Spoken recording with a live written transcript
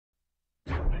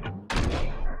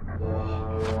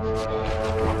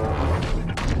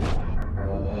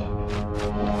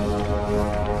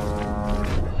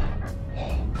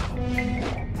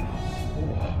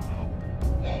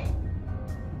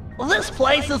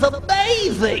place is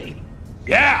amazing!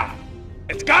 Yeah,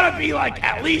 it's gotta be like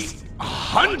at least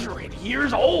 100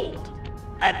 years old.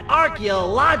 An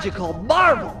archaeological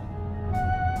marvel!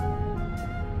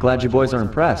 Glad you boys are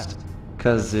impressed,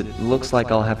 'cause it looks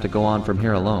like I'll have to go on from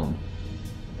here alone.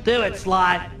 Do it,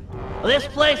 Sly. This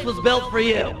place was built for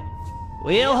you.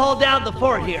 We'll hold down the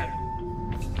fort here.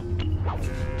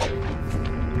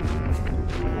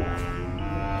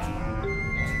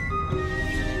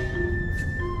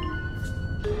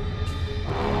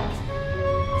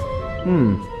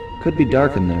 Could be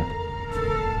dark in there.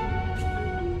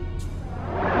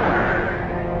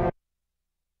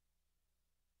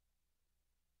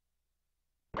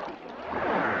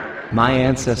 My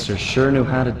ancestors sure knew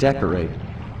how to decorate.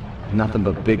 Nothing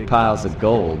but big piles of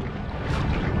gold.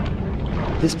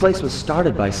 This place was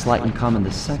started by Slyton Common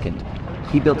II.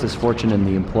 He built his fortune in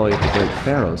the employ of the great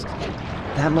pharaohs.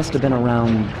 That must have been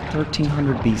around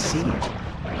 1300 BC.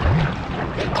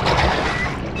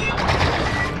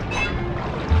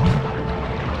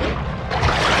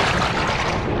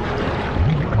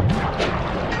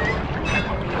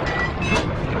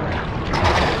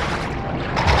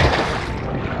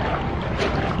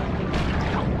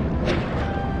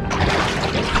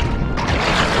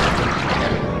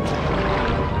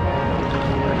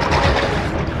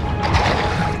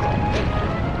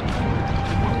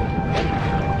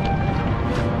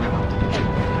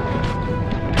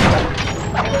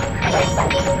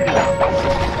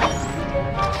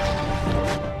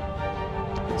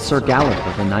 Sir Gallup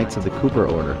of the Knights of the Cooper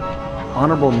Order,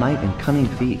 honorable knight and cunning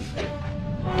thief.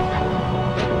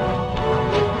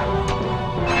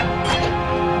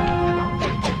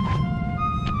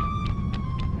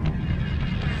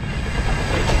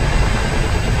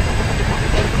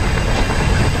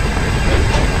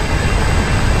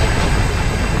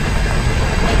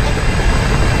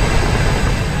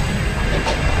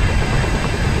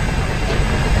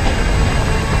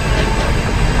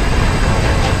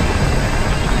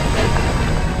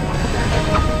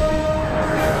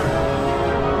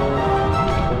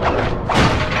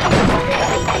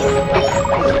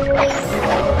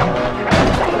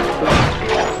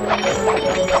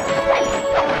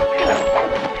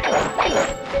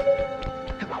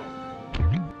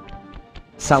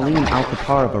 Salim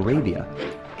al-Qapar of Arabia.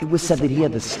 It was said that he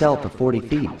had the stealth of 40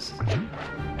 thieves.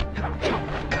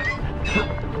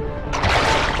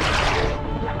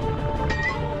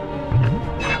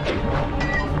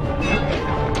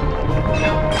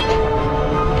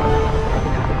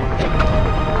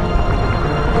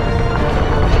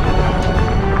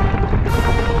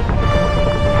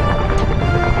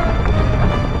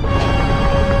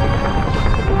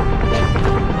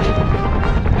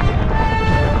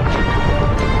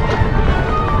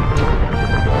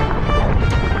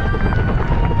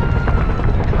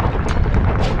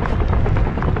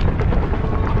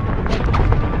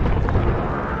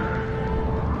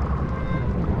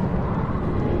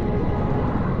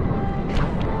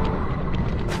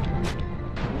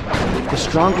 The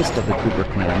strongest of the Cooper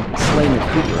clan, Slain the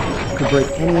Cooper, could break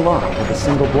any lock with a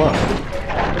single blow.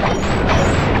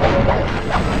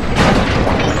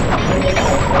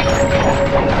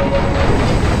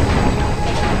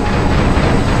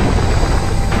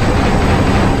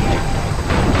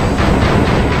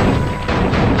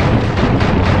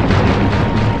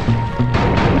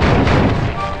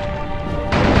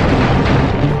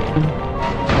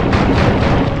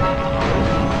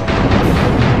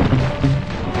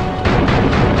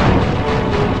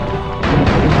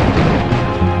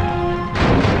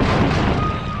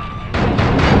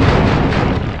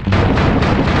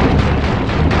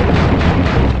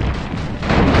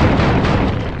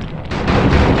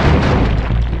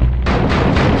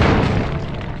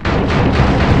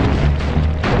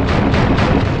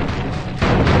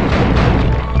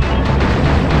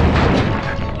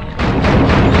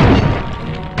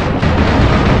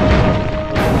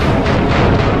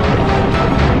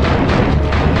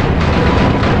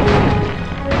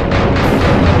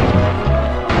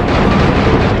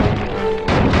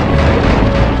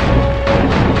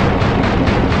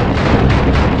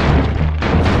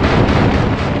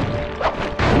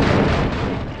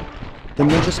 The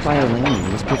Ninja Spire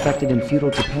landing was perfected in feudal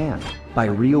Japan by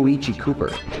Ryoichi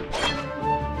Cooper.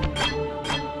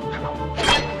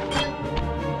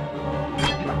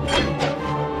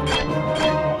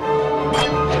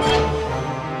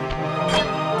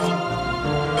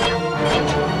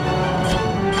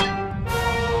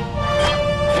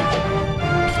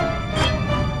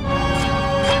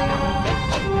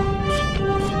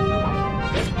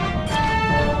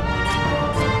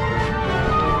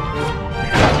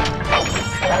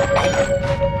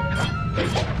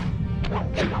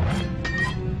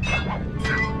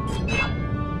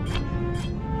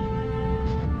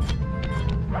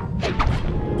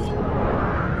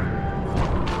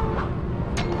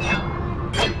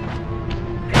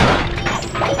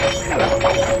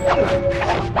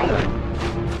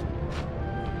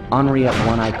 Henriette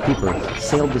One-Eye Cooper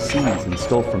sailed the seas and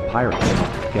stole from pirates.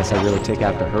 Guess I really take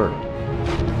after her.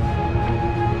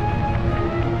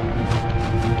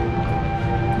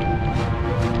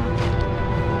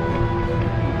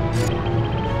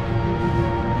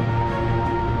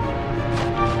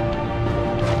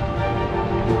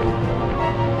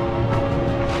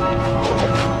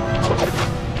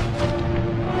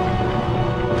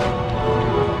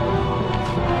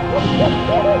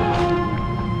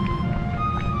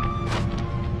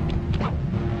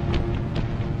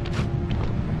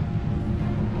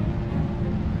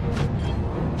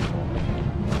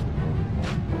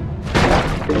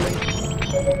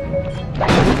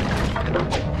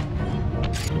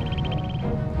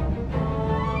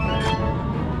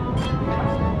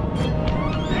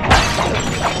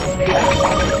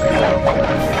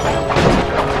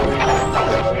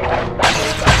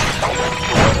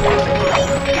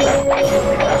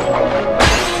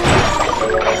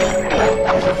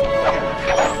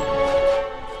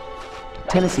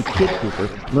 Tennessee Kid Cooper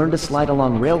learned to slide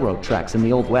along railroad tracks in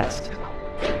the Old West.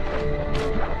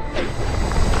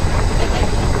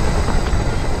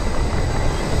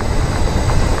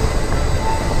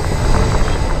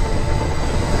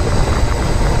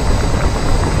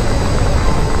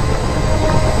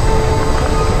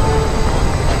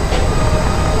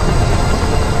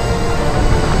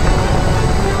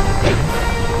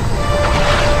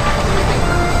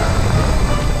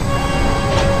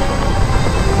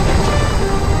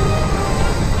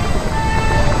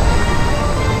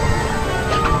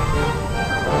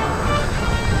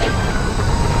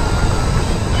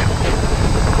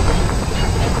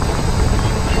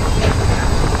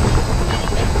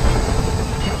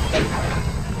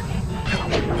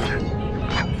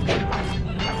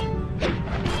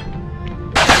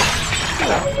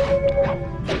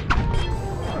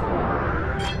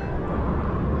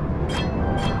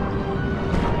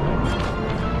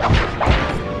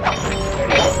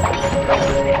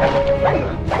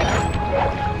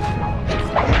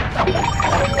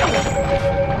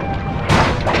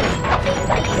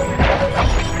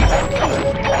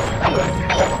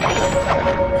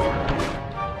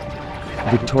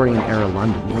 Victorian-era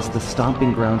London was the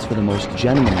stomping grounds for the most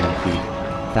gentlemanly thief,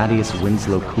 Thaddeus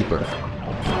Winslow Cooper.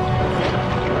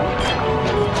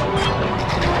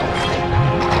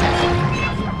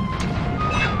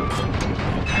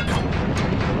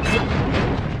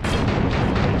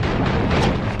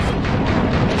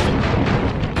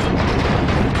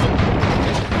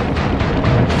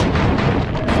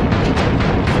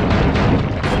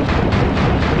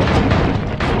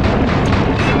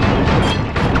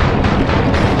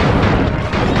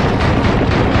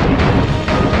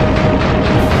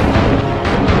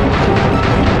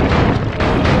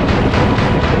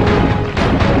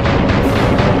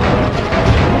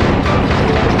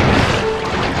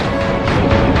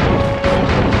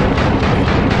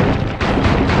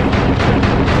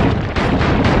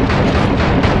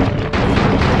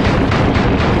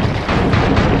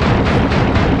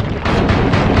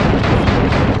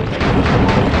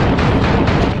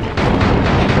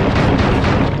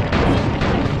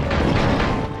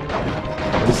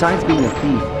 Besides being a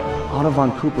thief, Otto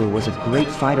von Cooper was a great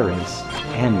fighter ace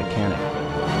and mechanic.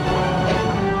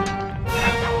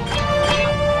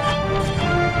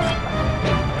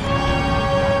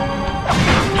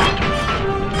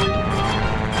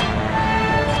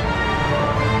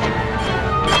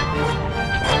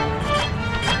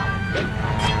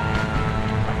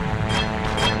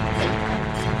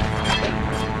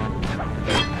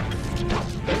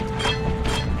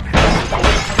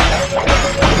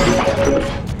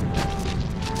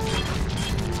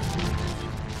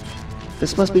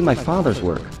 This must be my father's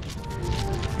work.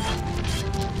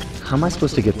 How am I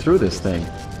supposed to get through this thing?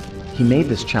 He made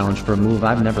this challenge for a move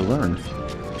I've never learned.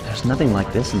 There's nothing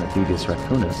like this in the Thievius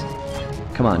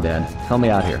Raccoonus. Come on, Dad. Help me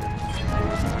out here.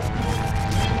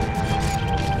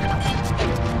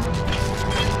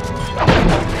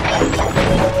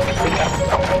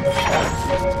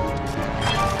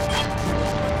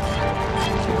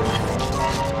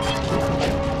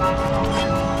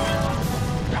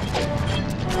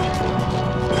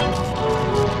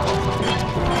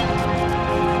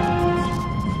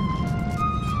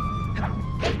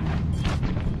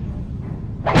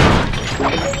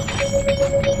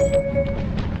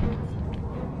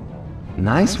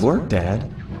 Nice work, Dad.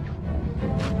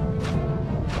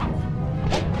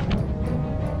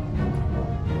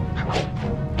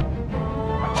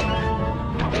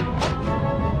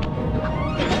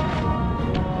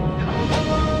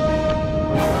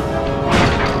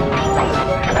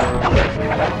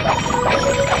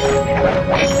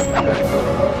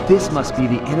 This must be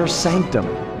the inner sanctum.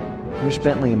 Wish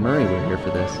Bentley and Murray were here for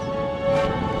this.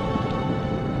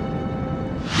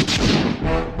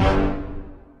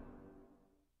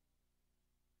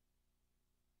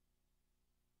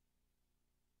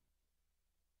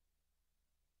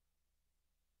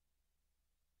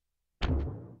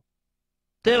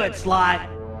 Do it, Sly.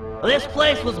 This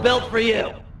place was built for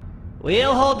you.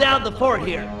 We'll hold down the fort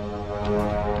here.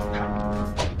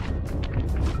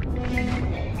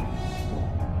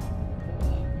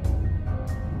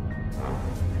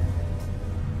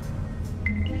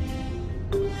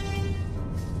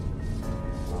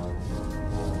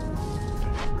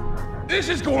 This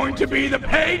is going to be the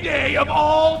payday of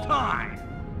all time.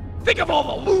 Think of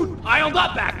all the loot piled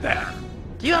up back there.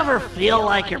 Do you ever feel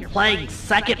like you're playing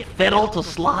second fiddle to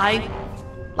Sly?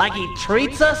 Like he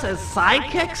treats us as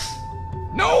sidekicks?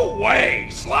 No way!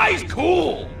 Sly's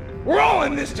cool! We're all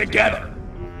in this together!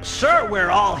 Sure,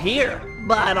 we're all here,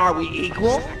 but are we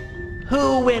equal?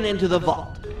 Who went into the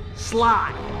vault?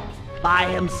 Sly. By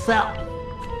himself.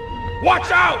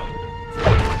 Watch out!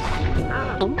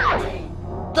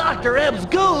 Dr. M's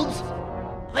goons?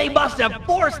 They must have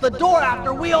forced the door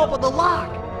after we opened the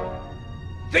lock.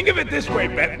 Think of it this way,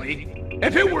 Bentley.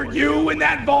 If it were you in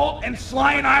that vault and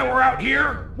Sly and I were out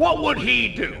here, what would he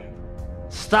do?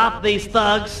 Stop these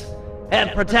thugs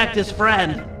and protect his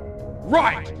friend.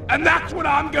 Right, and that's what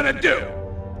I'm gonna do.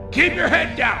 Keep your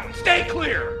head down, stay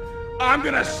clear. I'm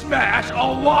gonna smash a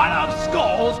lot of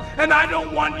skulls, and I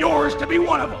don't want yours to be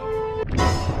one of them.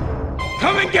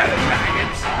 Come and get it,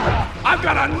 maggots. I've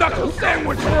got a knuckle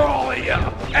sandwich for all of you,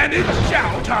 and it's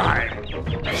chow time.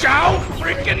 Chow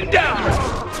freaking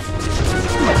down.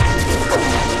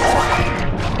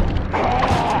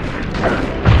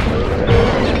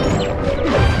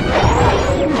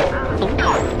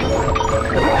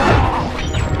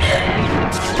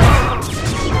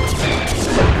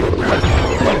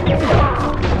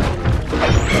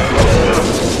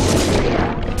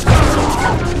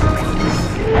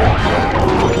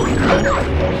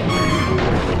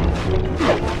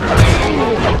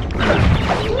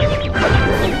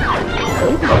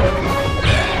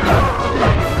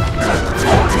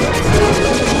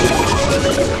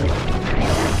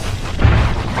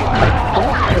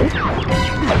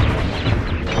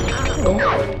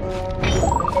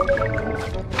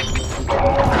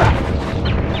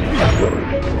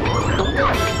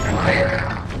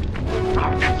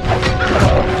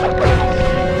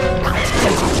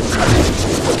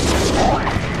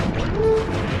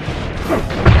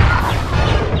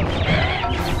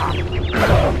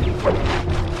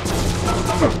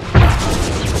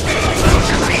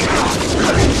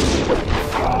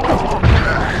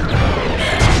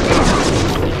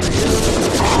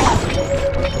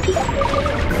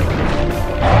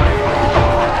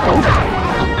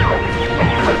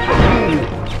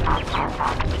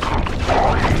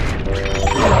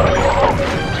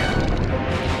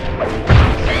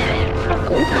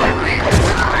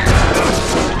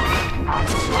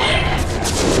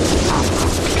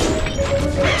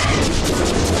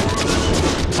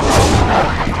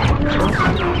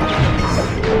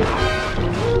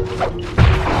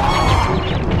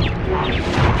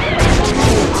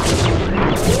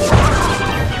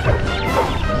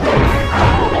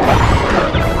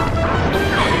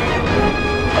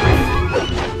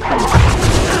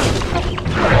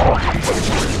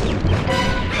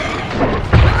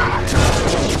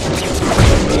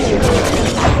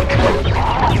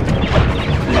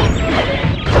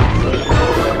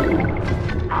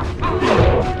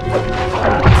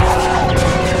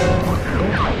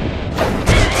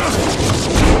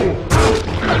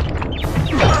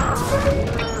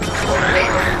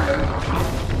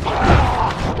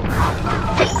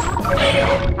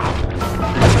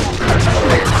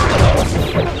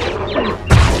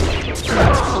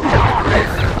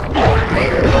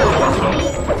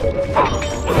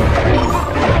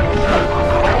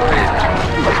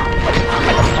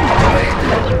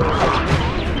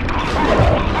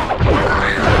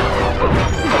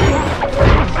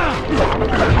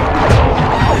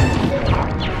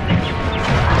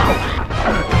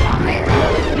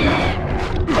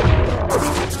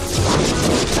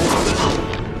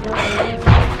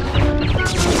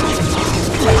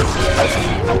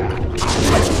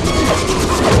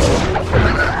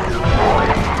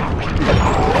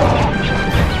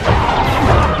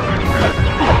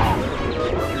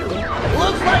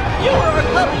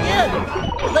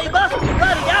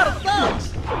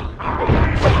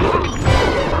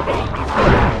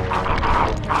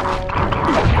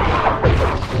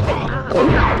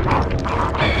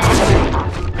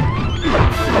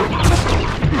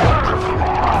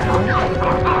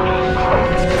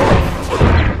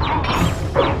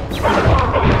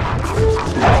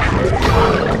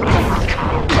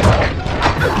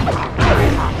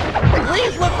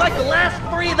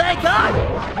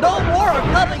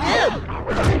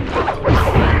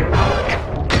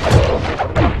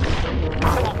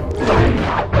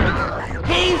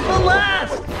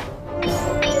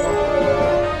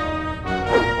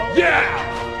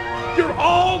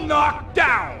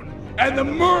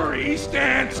 the Murray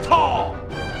stands tall,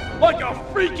 like a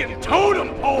freaking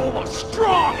totem pole of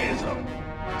strongism.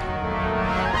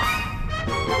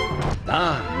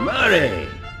 Ah, Murray,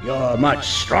 you're much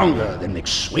stronger than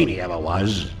McSweeney ever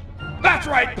was. That's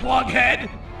right, plughead.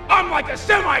 I'm like a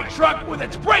semi-truck with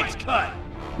its brakes cut.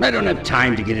 I don't have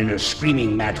time to get in a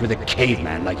screaming match with a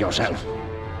caveman like yourself.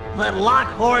 Then lock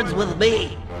horns with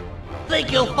me.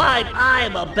 Think you'll find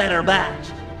I'm a better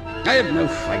match. I have no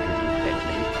fight with you,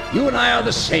 Bentley. You and I are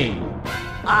the same.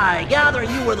 I gather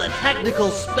you were the technical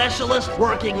specialist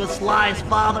working with Sly's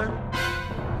father?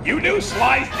 You knew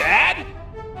Sly's dad?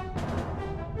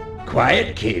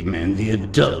 Quiet, caveman. The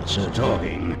adults are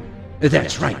talking.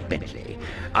 That's right, Bentley.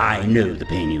 I know the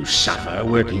pain you suffer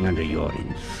working under your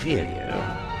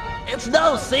inferior. It's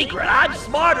no secret I'm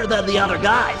smarter than the other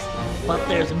guys. But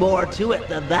there's more to it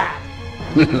than that.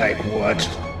 Like what?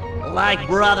 Like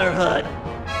brotherhood.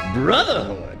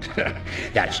 Brotherhood?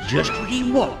 That's just what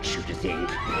he wants you to think.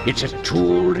 It's a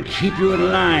tool to keep you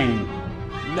in line.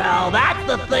 Now that's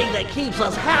the thing that keeps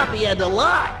us happy and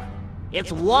alive.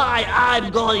 It's why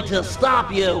I'm going to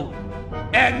stop you.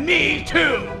 And me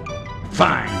too.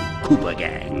 Fine, Cooper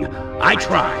Gang. I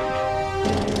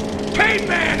tried.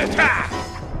 Caveman attack!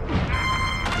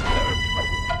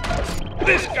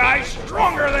 This guy's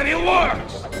stronger than he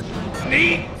looks.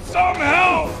 Need some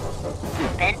help.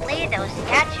 Bentley, those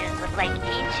statues look like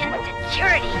ancient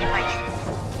security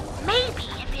devices. Maybe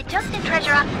if you took the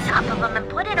treasure off the top of them and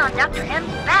put it on Dr. M's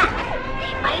back,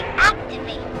 they might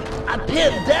activate. I'm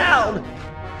pinned down.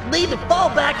 Need to fall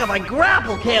back on my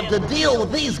grapple cam to deal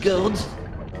with these goons.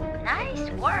 Nice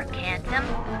work, handsome.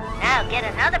 Now get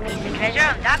another piece of treasure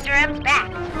on Dr. M's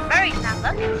back. Murray's not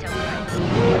looking so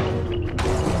good.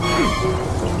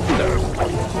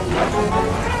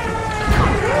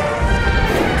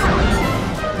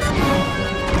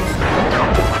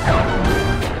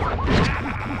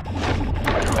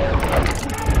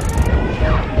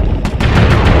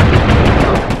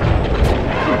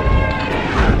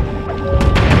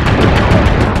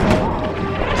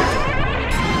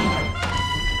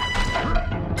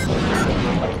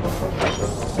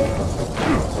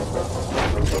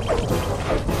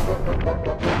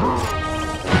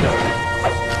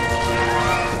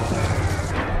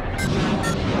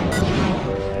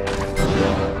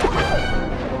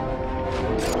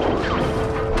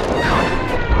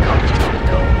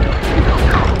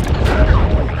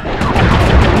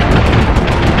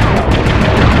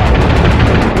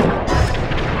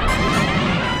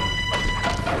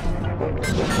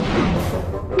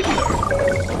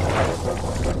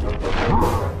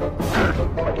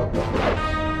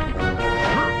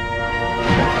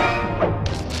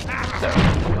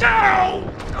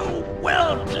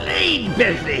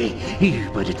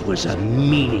 But it was a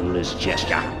meaningless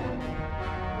gesture.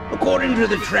 According to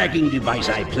the tracking device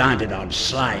I planted on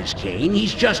Sly's cane,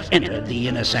 he's just entered the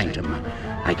inner sanctum.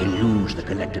 I can use the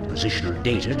collected positional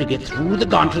data to get through the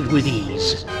gauntlet with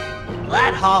ease.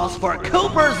 That hall's for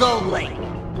Coopers only.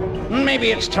 Maybe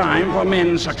it's time for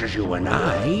men such as you and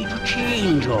I to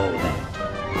change all that.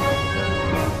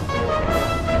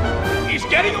 He's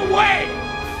getting away!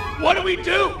 What do we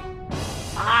do?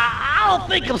 I'll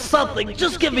think of something.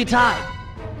 Just give me time.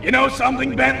 You know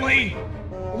something, Bentley?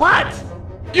 What?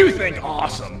 You think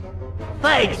awesome.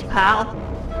 Thanks, pal.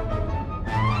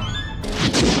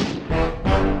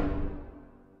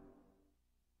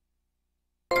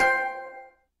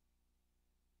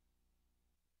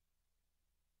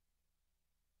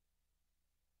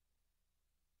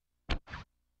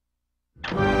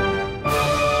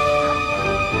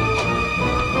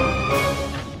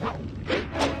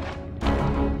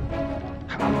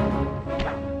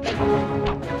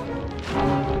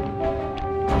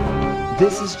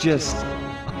 This is just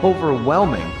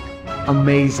overwhelming.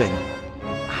 Amazing.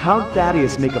 How'd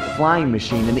Thaddeus make a flying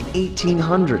machine in the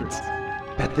 1800s?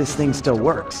 Bet this thing still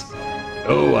works.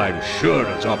 Oh, I'm sure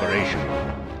it's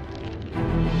operational.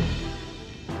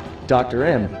 Dr.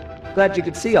 M, glad you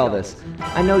could see all this.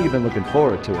 I know you've been looking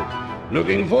forward to it.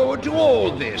 Looking forward to all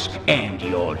this, and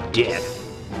your death.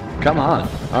 Come on,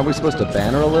 aren't we supposed to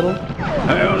banter a little?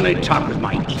 I only talk with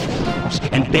my equals,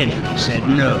 and Bentley said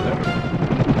no.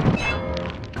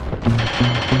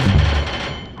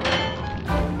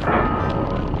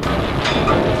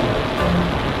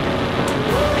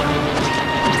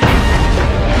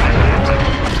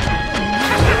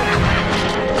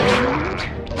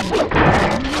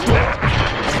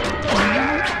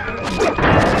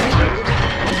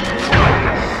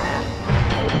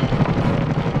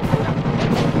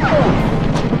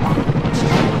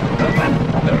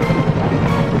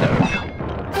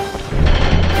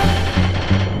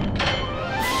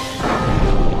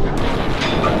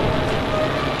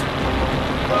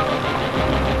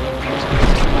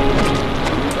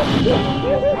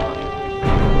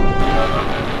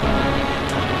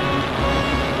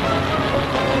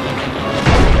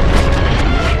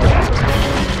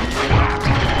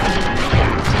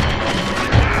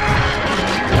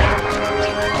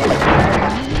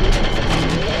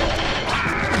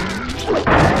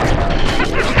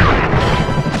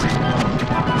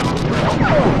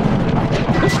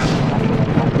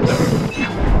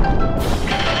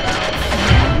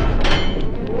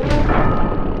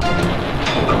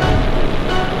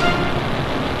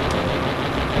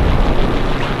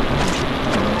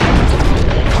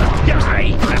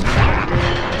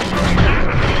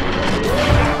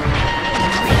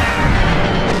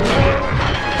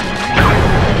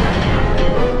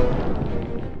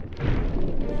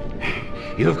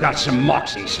 You've got some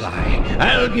moxie, Sly.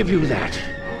 I'll give you that.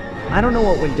 I don't know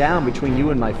what went down between you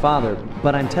and my father,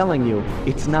 but I'm telling you,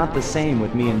 it's not the same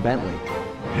with me and Bentley.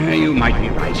 You might be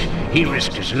right. He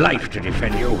risked his life to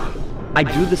defend you. I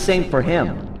do the same for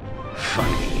him.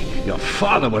 Funny, your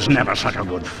father was never such a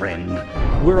good friend.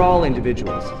 We're all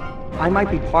individuals. I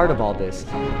might be part of all this,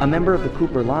 a member of the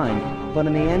Cooper line, but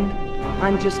in the end,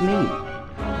 I'm just me.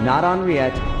 Not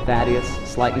Henriette, Thaddeus,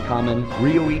 Slight and Common,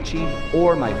 Ryoichi,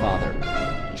 or my father.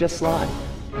 Just Sly.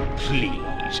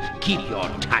 Please, keep your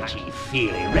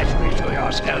touchy-feely rhetoric to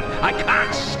yourself. I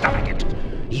can't stomach it.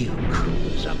 You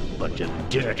crews, a bunch of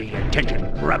dirty,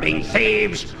 attention-grubbing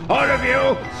thieves! All of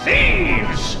you,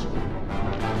 thieves!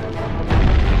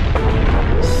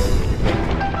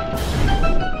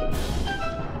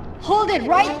 Hold it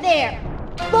right there!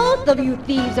 Both of you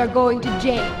thieves are going to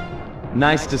jail.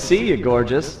 Nice to see you,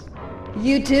 gorgeous.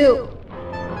 You too.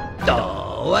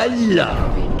 Oh, a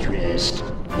love interest.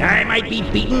 I might be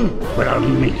beaten, but I'll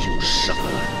make you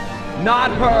suffer.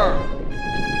 Not her!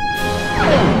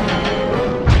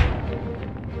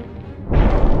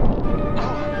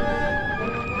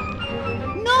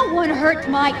 No one hurt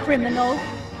my criminal.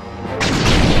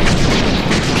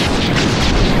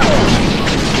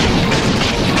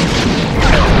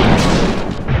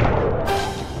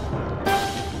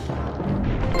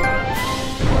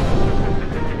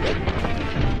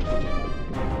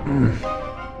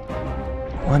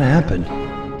 What happened?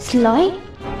 Sly?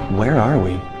 Where are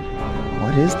we?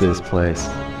 What is this place?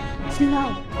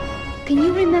 Sly, can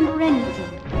you remember anything?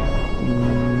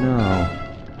 No.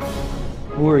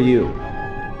 Who are you?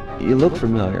 You look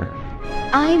familiar.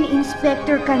 I'm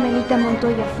Inspector Carmelita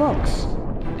Montoya Fox.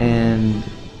 And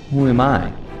who am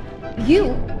I?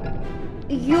 You're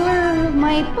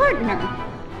my partner,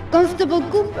 Constable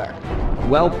Cooper.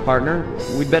 Well, partner,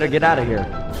 we'd better get out of here.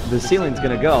 The ceiling's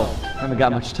gonna go. I haven't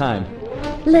got much time.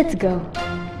 Let's go.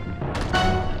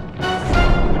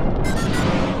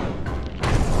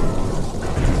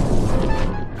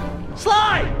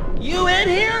 Sly! You in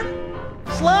here?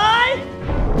 Sly?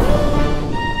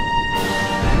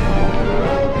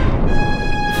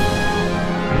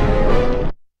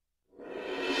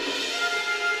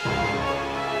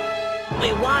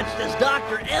 We watched as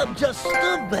Dr. M just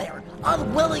stood there,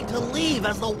 unwilling to leave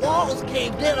as the walls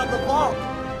caved in on the vault.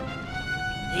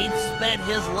 He'd spent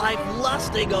his life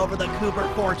lusting over the Cooper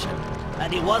fortune,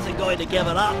 and he wasn't going to give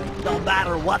it up, no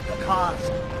matter what the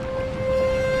cost.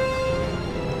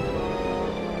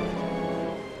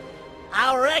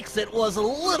 Our exit was a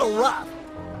little rough,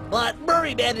 but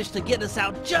Murray managed to get us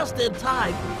out just in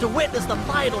time to witness the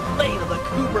final fate of the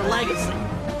Cooper legacy.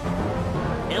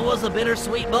 It was a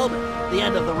bittersweet moment. The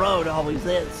end of the road always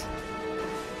is.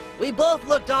 We both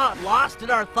looked on, lost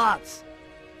in our thoughts,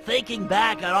 thinking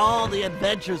back on all the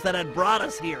adventures that had brought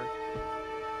us here.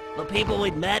 The people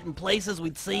we'd met and places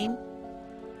we'd seen.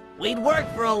 We'd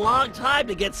worked for a long time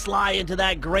to get Sly into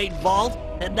that great vault,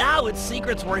 and now its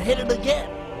secrets were hidden again,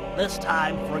 this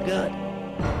time for good.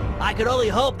 I could only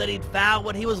hope that he'd found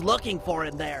what he was looking for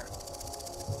in there.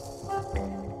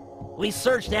 We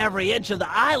searched every inch of the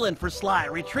island for Sly,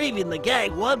 retrieving the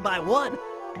gang one by one,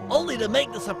 only to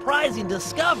make the surprising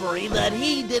discovery that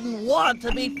he didn't want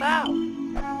to be found.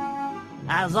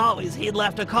 As always, he'd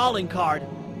left a calling card,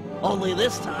 only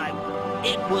this time,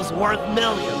 it was worth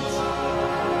millions.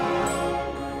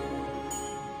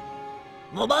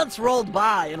 The months rolled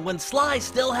by, and when Sly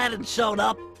still hadn't shown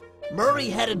up, Murray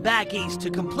headed back east to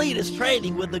complete his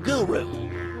training with the Guru.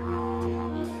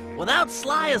 Without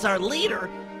Sly as our leader,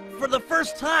 for the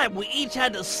first time we each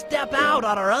had to step out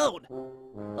on our own.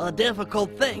 A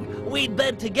difficult thing. We'd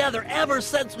been together ever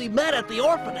since we met at the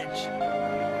orphanage.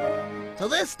 To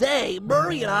this day,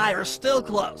 Murray and I are still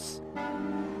close.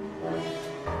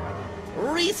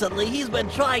 Recently, he's been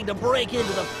trying to break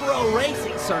into the pro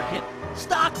racing circuit,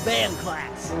 stock van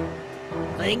class.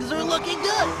 Things are looking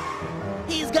good.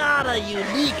 He's got a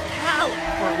unique talent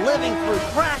for living through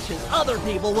crashes other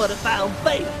people would have found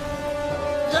fatal.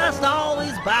 Just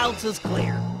always bounces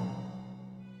clear.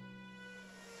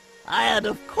 And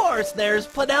of course, there's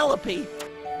Penelope,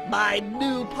 my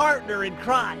new partner in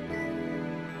crime.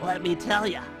 Let me tell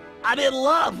you, I'm in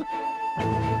love.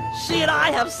 She and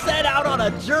I have set out on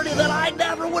a journey that I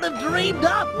never would have dreamed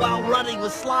of while running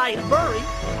with Sly and Murray,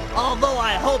 although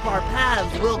I hope our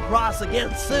paths will cross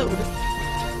again soon.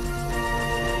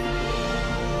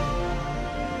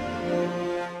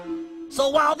 So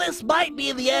while this might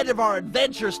be the end of our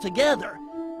adventures together,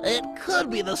 it could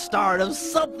be the start of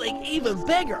something even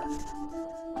bigger.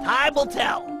 Time will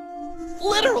tell.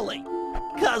 Literally.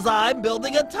 'Cause I'm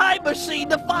building a time machine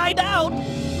to find out.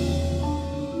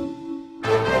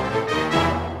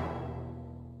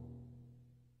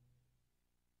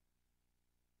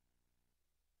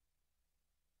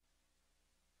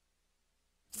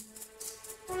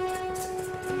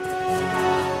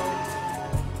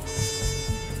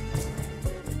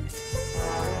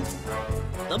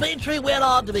 Dimitri went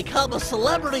on to become a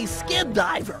celebrity skin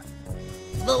diver.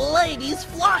 The ladies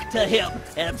flocked to him,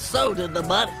 and so did the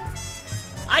money.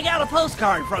 I got a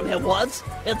postcard from him once.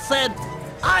 It said,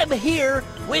 "I'm here,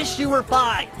 wish you were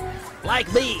fine." Like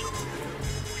me.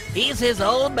 He's his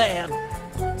own man.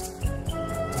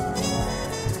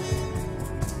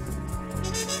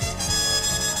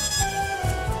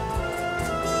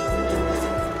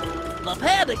 The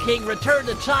Panda King returned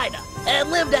to China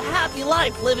and lived a happy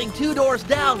life living 2 doors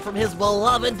down from his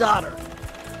beloved daughter.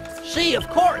 She, of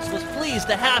course, was pleased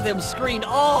to have him screen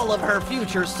all of her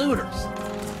future suitors.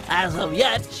 As of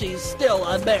yet, she's still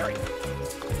unmarried.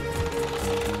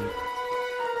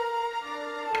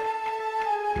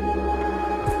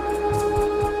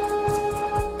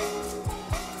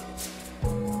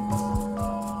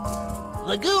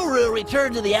 The guru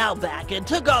returned to the Outback and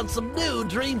took on some new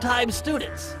Dreamtime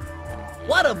students.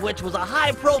 One of which was a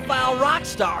high-profile rock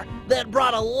star that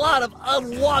brought a lot of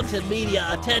unwanted media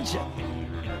attention.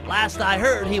 Last I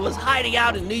heard, he was hiding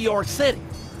out in New York City.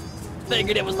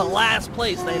 Figured it was the last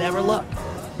place they'd ever look.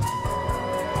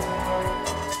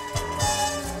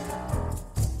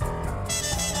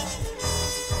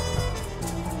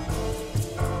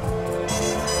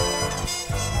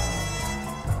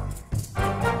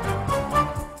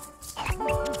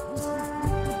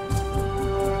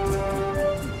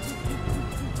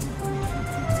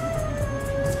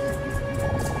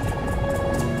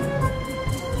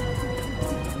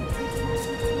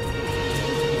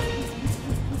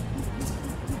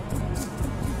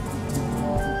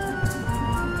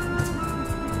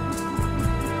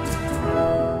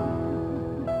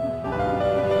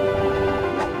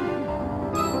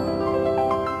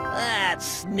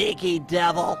 Sneaky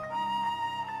devil.